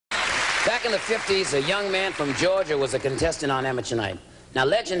Back in the 50s, a young man from Georgia was a contestant on Amateur Night. Now,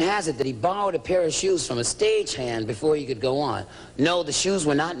 legend has it that he borrowed a pair of shoes from a stagehand before he could go on. No, the shoes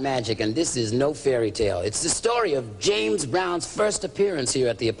were not magic, and this is no fairy tale. It's the story of James Brown's first appearance here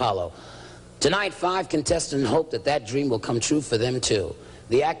at the Apollo. Tonight, 5 contestants hope that that dream will come true for them, too.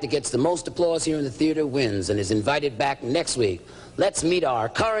 The act that gets the most applause here in the theater wins and is invited back next week. Let's meet our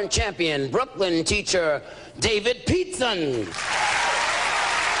current champion, Brooklyn teacher, David Peaston.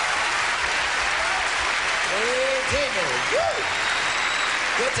 Hey, David. Woo!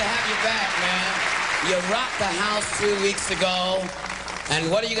 Good to have you back, man. You rocked the house 2 weeks ago.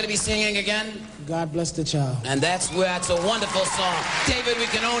 And what are you going to be singing again? God Bless the Child. And that's a wonderful song. David, we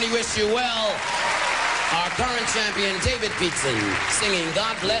can only wish you well. Our current champion, David Peaston, singing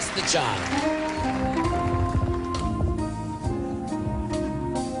God Bless the Child.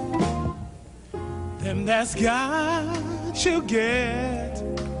 Them that's got shall get,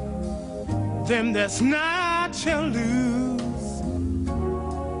 them that's not shall lose.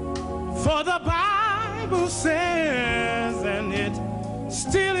 For the Bible says, and it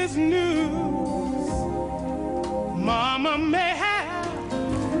still is news, Mama may have,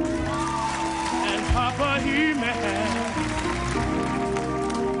 and Papa he may have.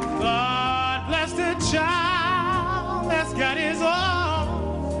 God bless the child that's got his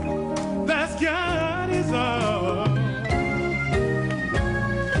all, that's got his all.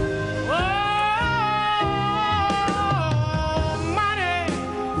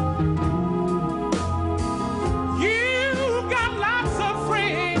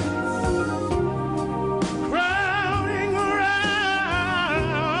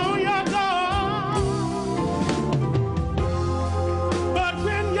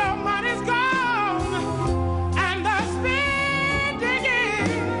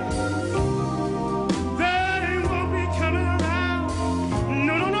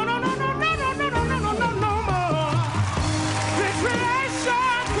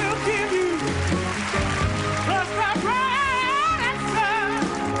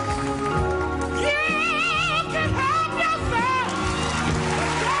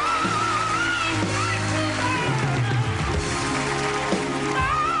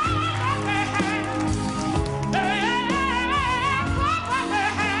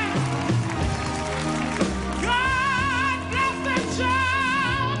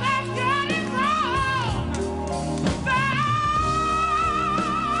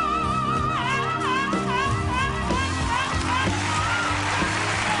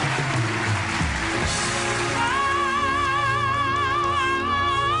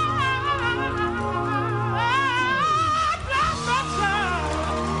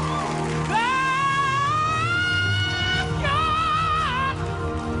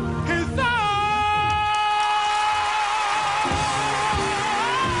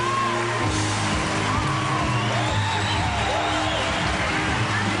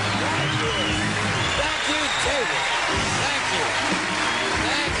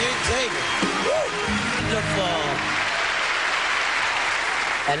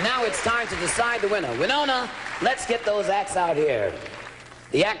 And now it's time to decide the winner. Winona, let's get those acts out here.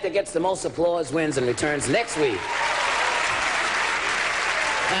 The act that gets the most applause wins and returns next week.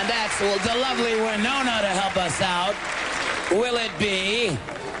 And that's the lovely Winona to help us out. Will it be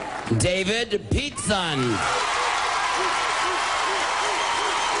David Peaston?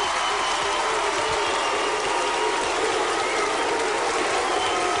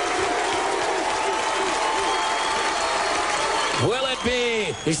 Will it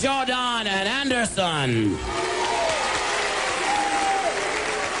be Jordan and Anderson?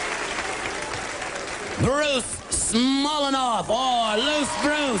 Bruce Smolenoff or Loose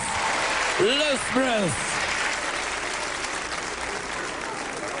Bruce? Loose Bruce.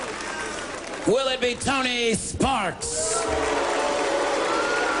 Will it be Tony Sparks?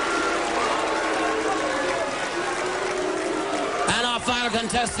 And our final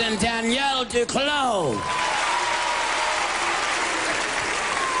contestant, Danielle Duclos.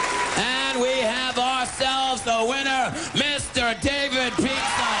 And we have ourselves the winner, Mr. David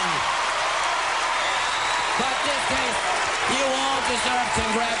Peaston. But in this case, you all deserve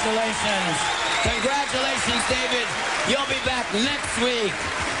congratulations. Congratulations, David. You'll be back next week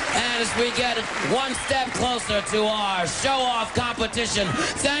as we get one step closer to our show-off competition.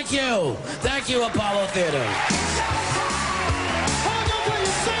 Thank you. Thank you, Apollo Theater.